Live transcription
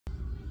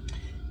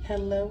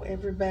Hello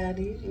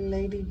everybody,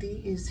 Lady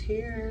D is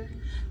here.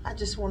 I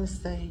just want to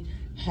say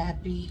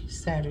happy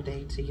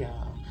Saturday to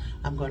y'all.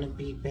 I'm going to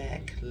be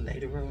back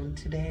later on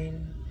today,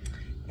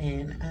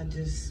 and I'm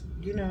just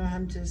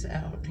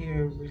out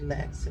here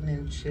relaxing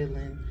and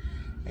chilling,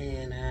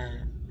 and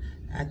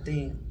I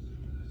think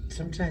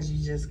sometimes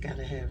you just got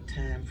to have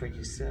time for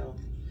yourself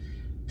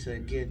to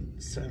get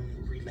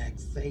some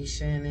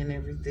relaxation and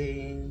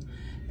everything,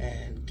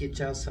 and get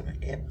y'all some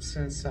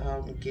Epsom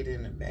salt and get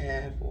in the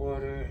bath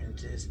water and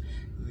just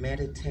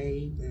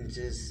meditate and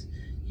just,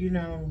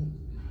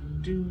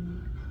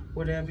 do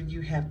whatever you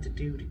have to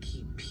do to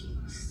keep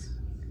peace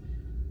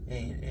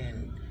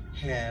and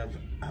have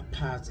a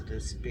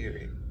positive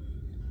spirit.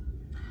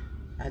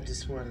 I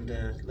just wanted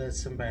to let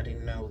somebody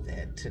know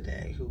that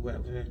today,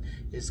 whoever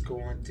is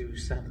going through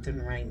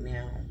something right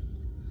now.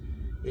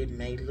 It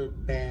may look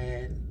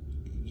bad.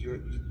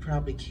 You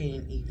probably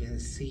can't even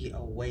see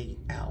a way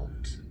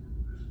out,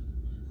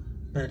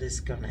 but it's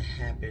gonna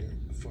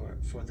happen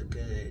for the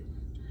good.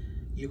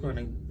 You're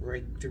gonna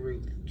break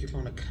through. You're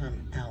gonna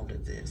come out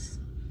of this,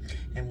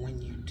 and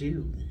when you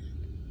do,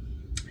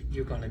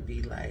 you're gonna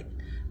be like,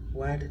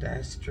 why did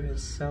I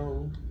stress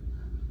so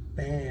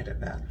bad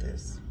about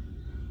this?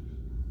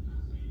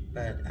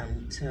 But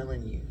I'm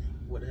telling you,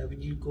 whatever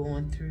you're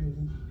going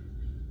through,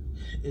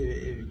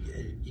 if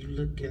you're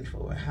looking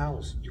for a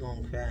house, you're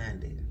gonna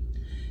find it.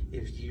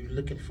 If you're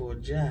looking for a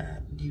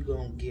job, you're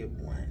gonna get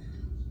one.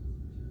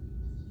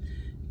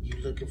 You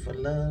looking for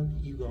love,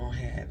 you're gonna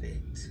have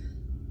it.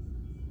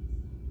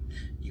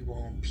 You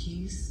want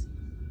peace,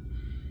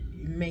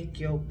 you make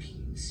your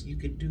peace. You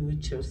can do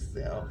it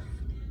yourself.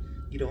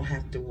 You don't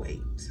have to wait.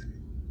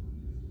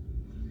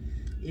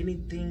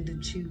 Anything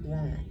that you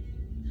want,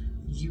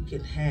 you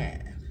can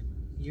have.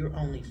 You're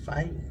only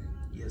fighting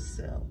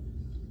yourself.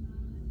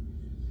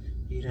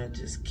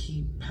 Just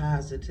keep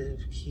positive,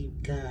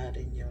 keep God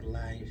in your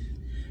life,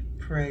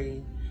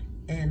 pray,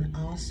 and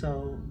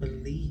also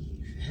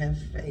believe, have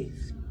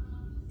faith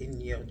in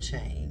your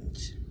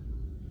change,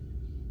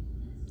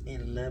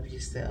 and love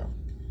yourself.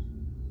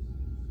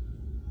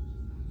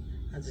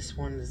 I just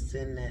wanted to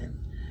send that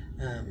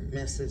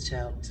message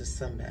out to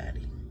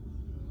somebody.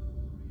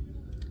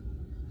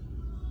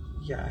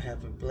 Y'all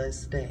have a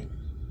blessed day.